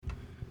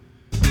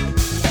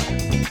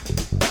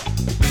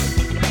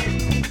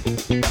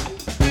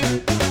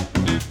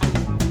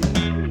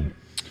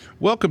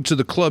Welcome to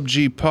the Club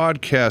G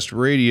Podcast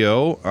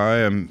Radio. I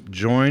am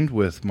joined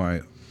with my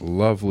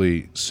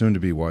lovely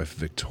soon-to-be wife,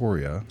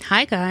 Victoria.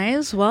 Hi,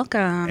 guys.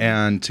 Welcome.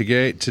 And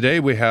today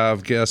we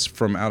have guests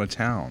from out of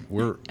town.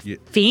 We're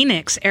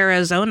Phoenix,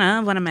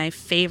 Arizona, one of my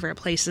favorite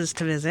places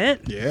to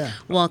visit. Yeah.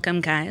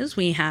 Welcome, guys.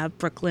 We have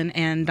Brooklyn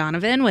and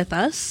Donovan with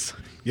us.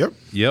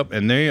 Yep.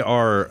 And they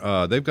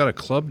are. They've got a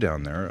club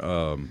down there.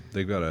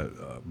 They've got a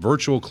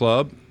virtual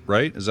club,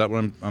 right? Is that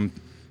what I'm?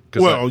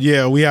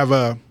 Yeah. We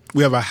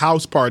have a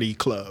house party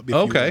club. if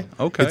you Okay.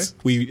 will. Okay.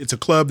 It's a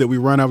club that we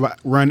run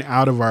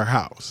out of our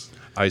house.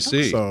 I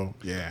see. So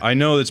yeah, I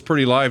know it's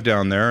pretty live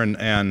down there,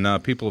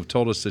 and people have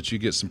told us that you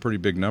get some pretty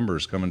big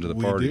numbers coming to the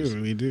parties.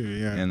 We do.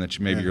 Yeah. And that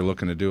you're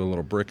looking to do a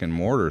little brick and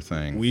mortar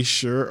thing. We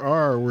sure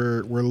are.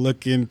 We're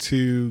looking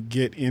to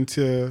get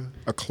into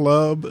a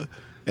club,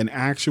 an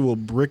actual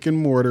brick and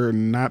mortar,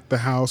 not the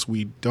house.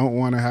 We don't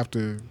want to have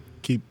to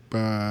keep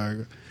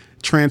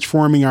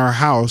transforming our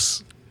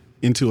house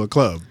into a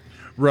club.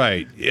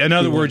 Right. In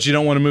other words, you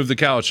don't want to move the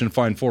couch and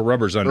find four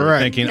rubbers under it,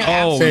 thinking,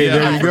 Hey,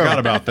 there I you forgot go.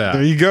 about that.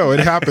 There you go. It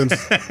happens.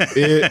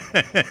 It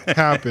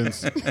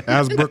happens.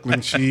 As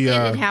Brooklyn,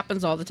 It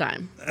happens all the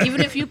time. Even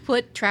if you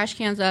put trash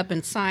cans up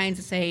and signs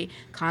that say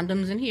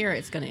condoms in here,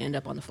 it's going to end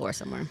up on the floor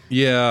somewhere.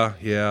 Yeah.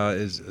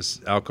 It's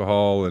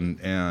alcohol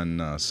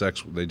and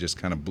sex. They just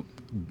kind of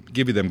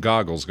give you them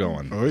goggles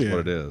going. Oh, yeah. That's what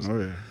it is. Oh,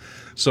 yeah.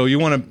 So you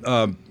want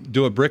to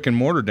do a brick and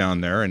mortar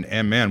down there,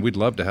 and man, we'd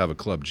love to have a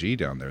Club G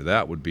down there.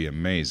 That would be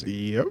amazing.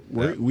 Yep.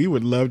 We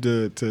would love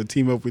to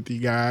team up with you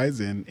guys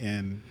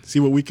and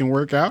see what we can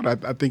work out. I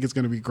think it's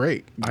going to be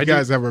great. You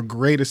guys have a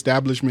great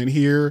establishment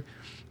here,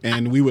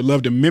 and we would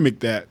love to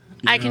mimic that.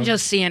 I can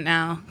just see it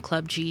now.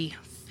 Club G,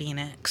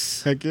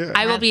 Phoenix. Heck yeah.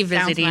 I will be That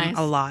sounds visiting nice.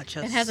 a lot.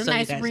 Just It has a so you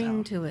nice guys ring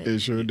know. to it. It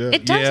sure does.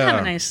 It does have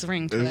Yeah. a nice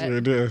ring to It it.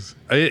 sure does.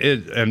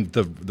 And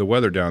the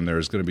weather down there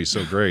is going to be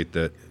so great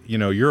that,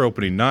 your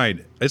opening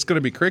night, it's going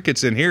to be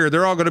crickets in here.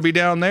 They're all going to be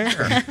down there.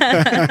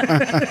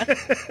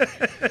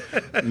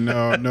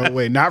 No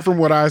way. Not from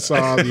what I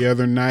saw the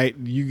other night.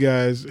 You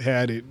guys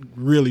had it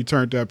really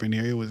turned up in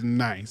here. It was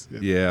nice.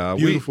 Yeah.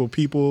 Beautiful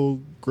people,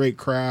 great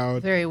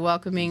crowd. Very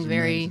welcoming, it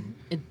was.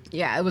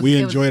 We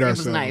it enjoyed was,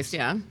 ourselves. It was nice,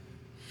 yeah.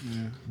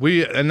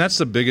 And that's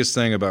the biggest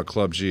thing about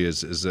Club G is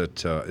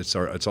that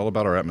it's all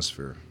about our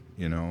atmosphere,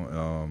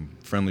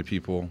 friendly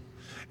people.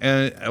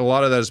 And a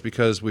lot of that is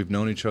because we've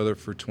known each other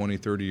for 20,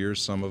 30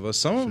 years, some of us.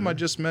 Some of them I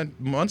just met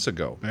months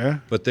ago. Yeah.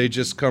 But they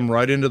just come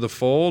right into the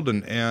fold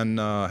and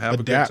have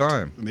Adapt. a good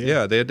time.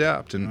 Yeah, they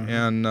adapt.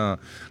 And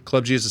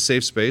Club G is a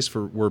safe space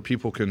where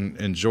people can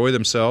enjoy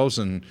themselves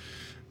and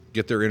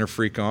get their inner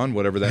freak on,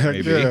 whatever that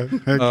may be,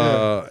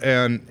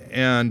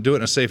 and do it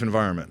in a safe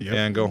environment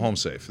and go home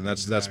safe. And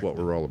that's what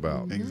we're all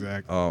about.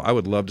 Exactly. I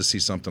would love to see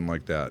something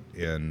like that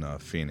in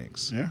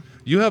Phoenix. Yeah.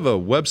 You have a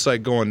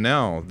website going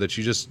now that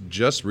you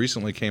just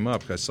recently came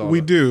up. I saw.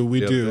 We do.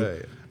 the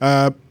other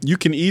day. You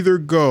can either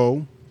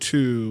go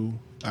to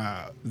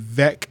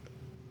VEC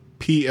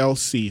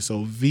PLC,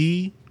 so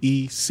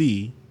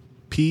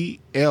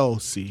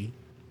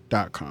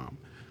VECPLC.com.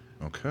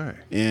 Okay.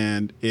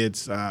 And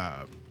it's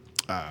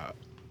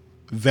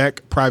VEC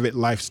Private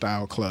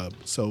Lifestyle Club,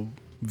 so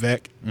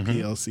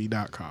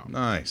VECPLC.com.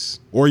 Nice.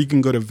 Or you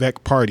can go to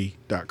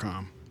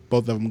VECParty.com.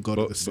 Both of them go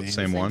to the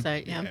same one.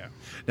 Site, yeah.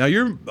 Now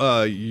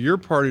your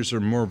parties are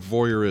more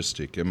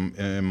voyeuristic.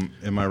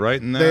 Am I right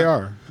in that? They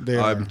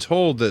are. I'm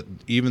told that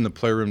even the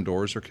playroom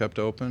doors are kept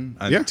open.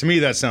 Yeah. To me,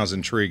 that sounds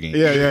intriguing.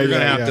 Yeah, You're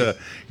gonna yeah, have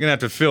yeah.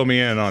 to fill me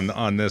in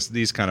on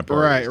these kind of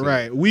parties.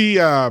 Right. We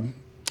have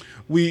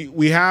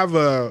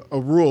a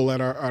rule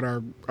at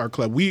our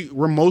club.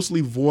 We're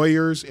mostly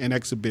voyeurs and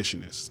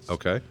exhibitionists.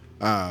 Okay.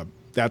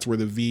 That's where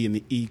the V and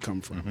the E come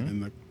from,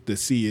 and the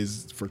C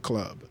is for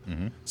club.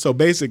 So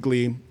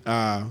basically,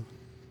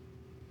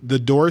 the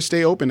doors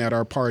stay open at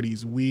our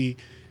parties. We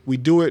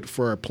do it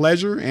for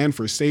pleasure and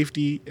for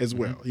safety as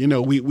well.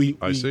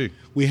 I see.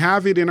 We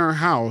have it in our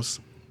house.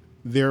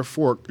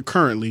 Therefore,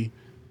 currently,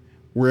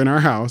 we're in our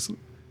house.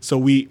 So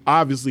we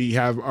obviously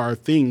have our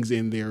things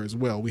in there as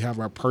well. We have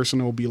our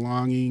personal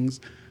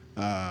belongings.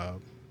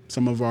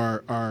 Some of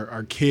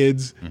our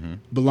kids'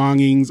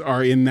 belongings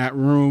are in that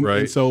room.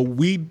 Right. And so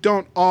we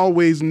don't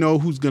always know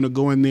who's going to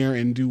go in there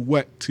and do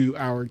what to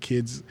our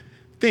kids'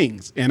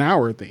 things and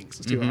our things,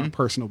 to our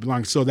personal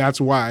belongings. So that's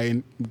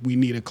why we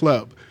need a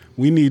club.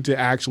 We need to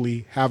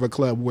actually have a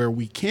club where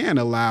we can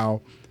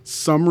allow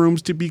some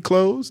rooms to be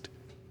closed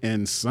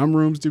and some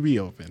rooms to be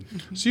open.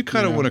 So you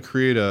kind of want to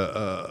create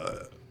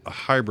a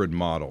hybrid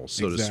model,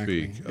 so to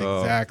speak.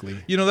 Exactly.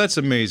 That's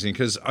amazing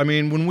because,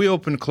 when we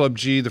opened Club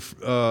G,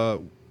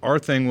 our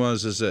thing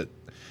is that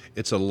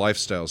it's a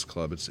lifestyles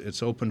club.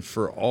 It's open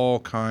for all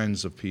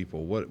kinds of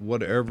people.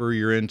 Whatever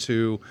you're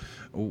into,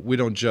 we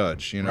don't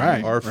judge.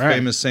 Right, Our right.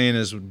 famous saying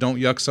is, "Don't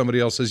yuck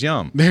somebody else's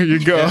yum." There you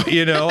go.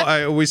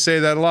 We say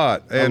that a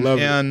lot. And, I love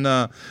it. And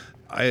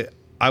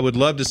I would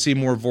love to see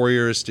more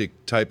voyeuristic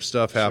type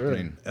stuff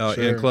happening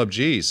in Club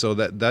G. So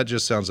that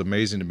just sounds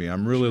amazing to me.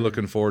 I'm really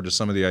looking forward to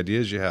some of the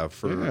ideas you have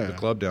for the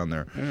club down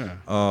there. Yeah.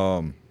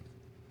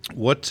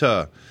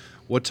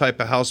 what type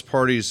of house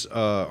parties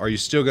are you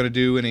still going to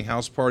do? Any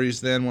house parties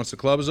then once the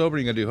club is open? Are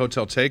you going to do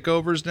hotel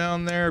takeovers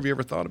down there? Have you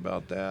ever thought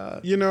about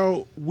that? You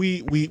know,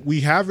 we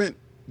haven't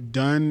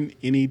done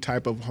any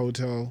type of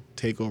hotel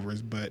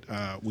takeovers, but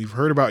we've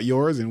heard about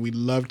yours, and we'd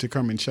love to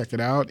come and check it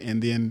out,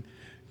 and then,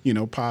 you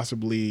know,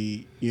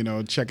 possibly, you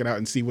know, check it out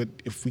and see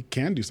if we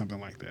can do something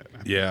like that.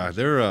 Yeah,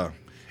 they're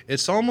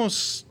it's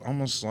almost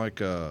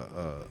like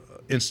a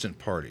instant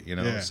party. You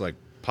know, Yeah. it's like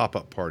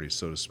pop-up parties,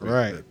 so to speak.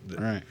 Right, That,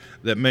 right.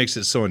 That makes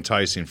it so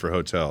enticing for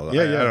hotel.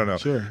 Yeah, I yeah, don't know.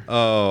 sure.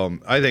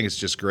 I think it's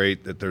just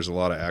great that there's a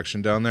lot of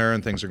action down there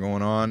and things are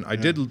going on. I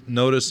did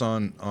notice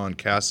on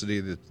Cassidy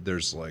that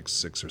there's like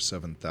 6,000 or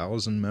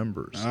 7,000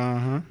 members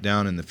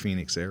down in the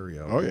Phoenix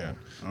area. Oh, yeah.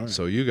 Oh, yeah.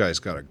 So you guys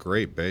got a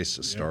great base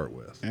to start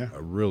with. Yeah.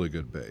 A really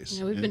good base.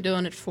 Yeah, we've been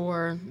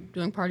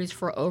doing parties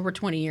for over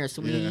 20 years.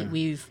 So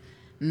we've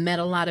met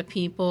a lot of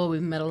people.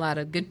 We've met a lot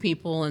of good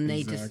people, and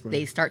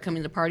they start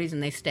coming to parties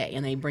and they stay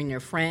and they bring their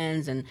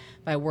friends, and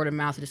by word of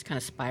mouth, it just kind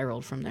of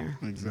spiraled from there.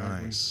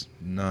 Exactly.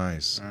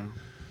 Nice. Wow.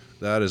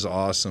 That is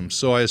awesome.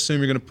 So I assume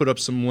you're going to put up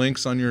some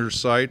links on your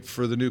site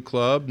for the new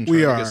club and try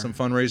to get some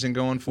fundraising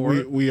going for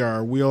it? We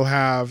are. We'll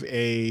have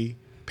a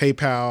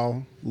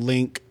PayPal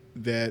link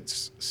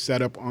that's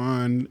set up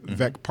on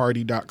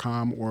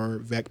vecparty.com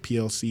or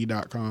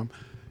vecplc.com.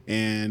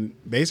 And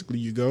basically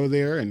you go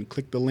there and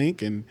click the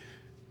link and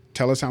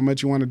tell us how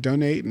much you want to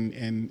donate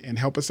and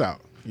help us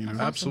out. You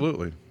know?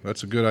 Absolutely.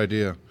 That's a good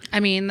idea.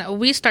 I mean,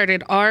 we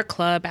started our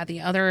club at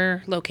the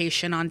other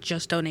location on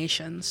just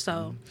donations,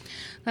 so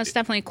that's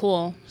definitely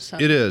cool. So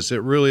It is.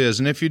 It really is.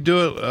 And if you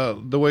do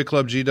it the way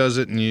Club G does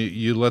it, and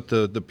you let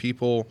the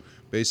people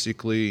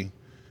basically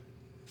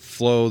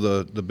flow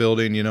the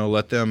building, you know,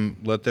 let them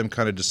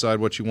kind of decide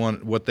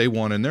what they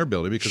want in their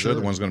building, because they're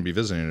the ones going to be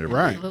visiting it every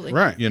Right, week. Absolutely.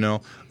 right. You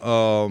know,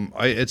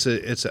 it's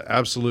an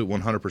absolute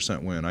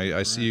 100% win.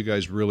 I see you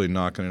guys really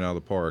knocking it out of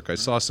the park. I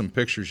saw some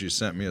pictures you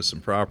sent me of some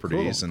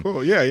properties, and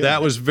cool. Yeah, yeah.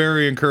 that was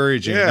very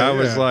encouraging. Yeah, I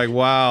was yeah. like,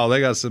 wow, they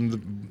got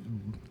some.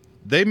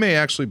 They may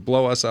actually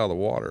blow us out of the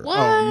water. what?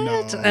 Oh, no.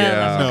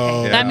 Yeah.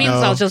 No, That means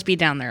no. I'll just be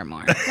down there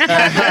more.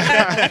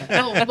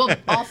 Well,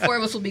 all four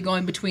of us will be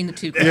going between the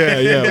two. Yeah,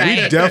 yeah. We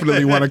Right.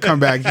 definitely want to come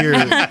back here.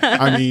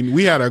 I mean,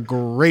 we had a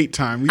great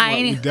time. We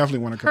definitely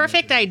want to come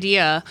Perfect back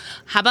idea.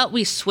 How about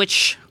we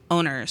switch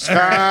owners for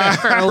a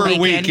For a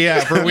weekend? week, yeah,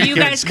 for a You weekend.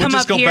 guys We'll come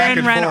just up go here back and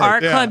and run forth,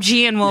 our yeah. Club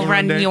G, and we'll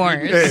run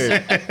yours.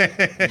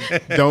 Hey,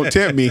 don't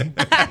tempt me.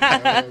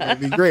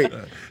 That'd be great.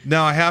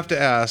 Now I have to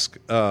ask,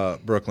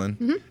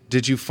 Brooklyn,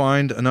 did you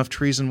find enough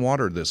trees and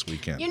water this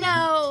weekend? You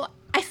know,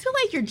 I feel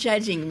like you're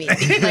judging me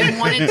because I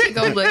wanted to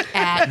go look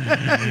at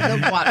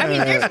the water. I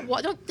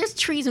mean, there's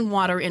trees and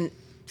water in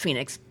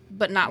Phoenix,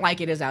 but not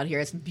like it is out here.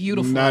 It's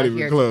beautiful Not out even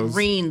here. close. It's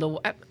green.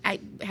 I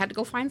had to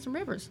go find some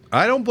rivers.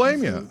 I don't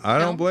blame you. I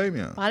don't blame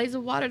you. Bodies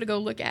of water to go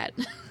look at.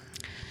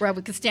 Where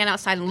we could stand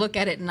outside and look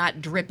at it and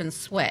not drip and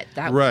sweat.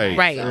 That was Right.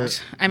 nice.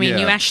 Right. I mean,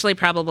 you Yeah. actually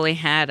probably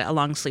had a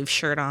long sleeve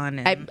shirt on.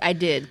 And I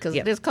did because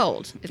Yep. it's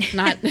cold. It's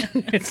not.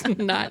 It's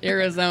not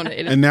Arizona.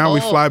 It is And now we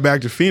cold. fly back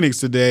to Phoenix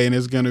today, and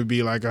it's going to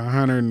be like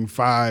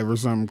 105 or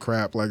some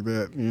crap like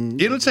that.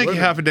 It'll take you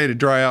half a day to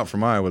dry out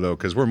from Iowa, though,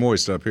 because we're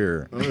moist up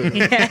here. No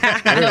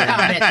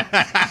comment.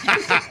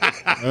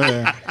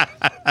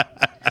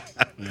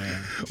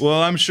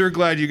 Well, I'm sure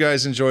glad you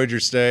guys enjoyed your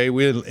stay.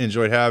 We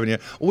enjoyed having you.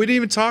 We didn't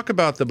even talk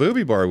about the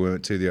booby bar we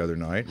went to the other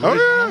night. Oh,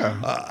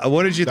 yeah.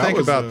 What did you That think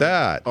was about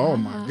that? Oh,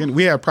 my goodness.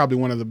 We had probably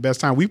one of the best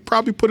times. We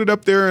probably put it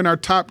up there in our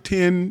top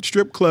 10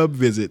 strip club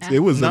visits. It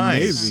was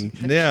Nice.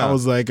 amazing. Yeah. I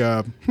was like,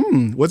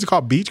 what's it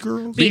called? Beach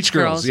Girls? Beach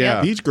Girls,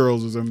 yeah. Beach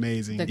Girls was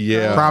amazing. The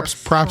Yeah. girls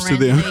Props were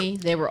to them. friendly.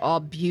 They were all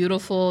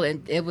beautiful,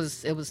 and it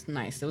was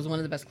nice. It was one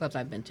of the best clubs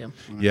I've been to.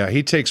 Yeah,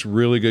 he takes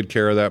really good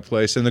care of that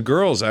place. And the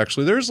girls,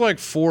 actually, there's like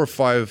 4 or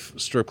 5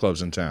 strip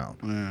clubs in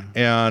town.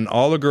 And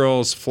all the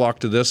girls flock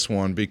to this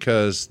one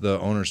because the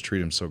owners treat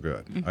them so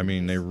good. I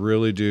mean, they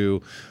really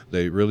do.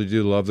 They really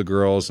do love the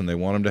girls, and they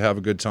want them to have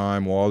a good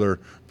time while they're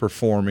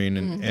performing.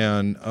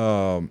 And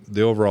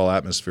the overall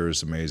atmosphere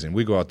is amazing.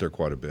 We go out there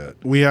quite a bit.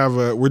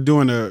 We're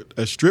doing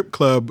a strip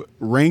club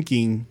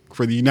ranking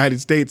for the United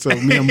States. So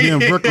me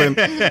and Brooklyn,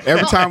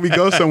 every time we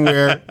go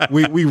somewhere,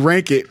 we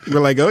rank it.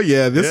 We're like, oh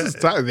yeah, this is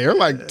they're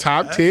like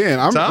top 10.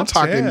 I'm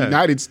talking 10.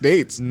 United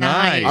States.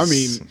 Nice. I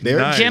mean, they're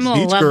Nice. Jim will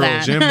Beach love Girls.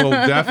 that. Jim will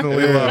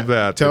definitely love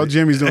that. Tell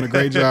Jim he's doing a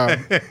great job.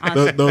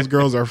 Those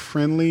girls are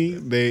friendly.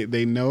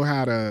 They know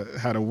how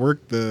to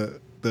work the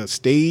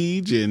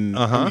stage, and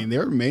I mean,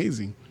 they're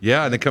amazing.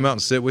 Yeah, and they come out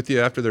and sit with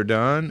you after they're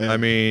done. I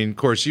mean, of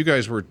course, you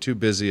guys were too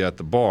busy at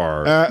the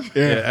bar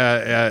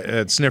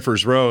at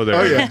Sniffer's Row there.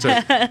 Oh, yeah.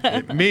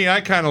 So, me,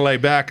 I kind of lay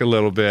back a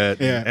little bit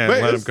Yeah. and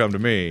But let them it's- come to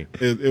me.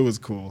 It was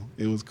cool.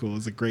 It was cool.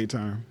 It's a great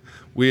time.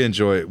 We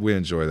enjoy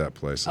that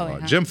place a Oh,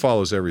 lot. yeah. Jim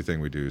follows everything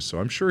we do, so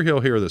I'm sure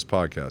he'll hear this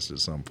podcast at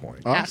some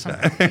point. Awesome.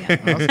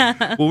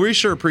 Well, we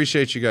sure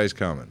appreciate you guys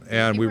coming,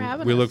 and you for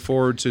having we us. look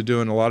forward to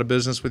doing a lot of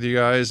business with you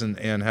guys and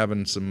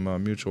having some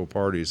mutual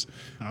parties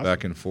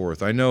back and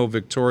forth. I know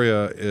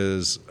Victoria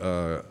is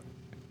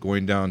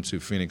going down to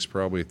Phoenix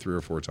probably 3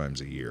 or 4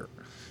 times a year.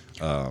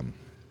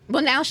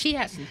 Well, now she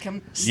has to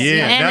come.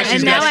 Yeah, now she's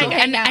and got now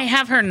some- I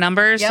have her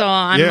number, Yep. so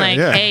I'm Yeah, like,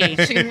 yeah.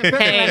 hey, She can put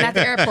hey, at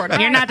the airport.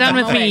 you're not done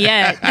with me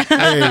yet.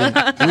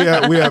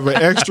 Hey, we have an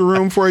extra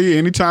room for you.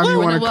 Anytime you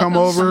Woo, want to welcome come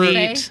over,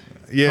 Sweet.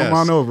 Yes. come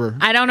on over.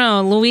 I don't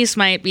know. Luis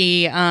might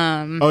be.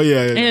 Oh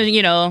yeah.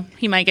 You know,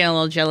 he might get a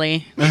little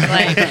jelly.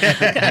 Like,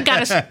 I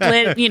gotta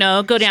split. You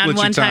know, go down Split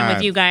your one time time.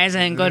 with you guys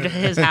and go to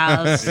his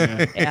house.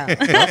 Yeah.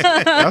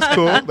 That's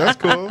cool. That's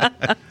cool.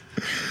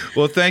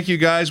 Well, thank you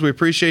guys. We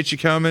appreciate you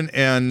coming,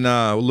 and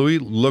Louis,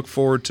 look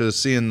forward to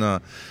seeing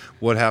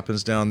what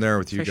happens down there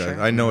with you For guys.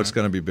 sure. I know it's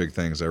going to be big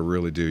things. I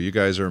really do. You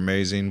guys are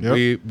amazing.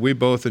 Yep. We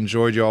both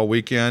enjoyed you all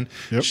weekend.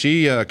 Yep.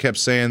 She kept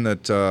saying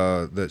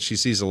that she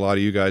sees a lot of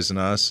you guys in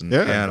us, and,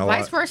 Yeah. and a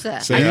Vice lot.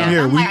 versa. Same I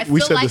here. I'm like, I We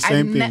feel said the like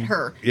same I've met thing.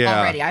 her Yeah.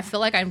 already. I feel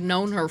like I've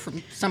known her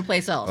from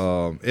someplace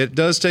else. It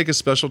does take a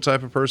special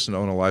type of person to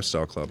own a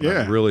lifestyle club. And I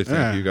Yeah. really think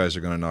Yeah. you guys are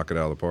going to knock it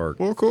out of the park.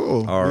 Well,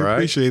 cool. All We right.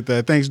 appreciate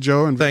that. Thanks,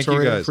 Joe and Thank you,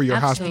 Victoria, guys. for your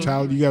Absolutely.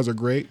 hospitality. You guys are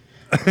great.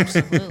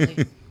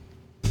 Absolutely.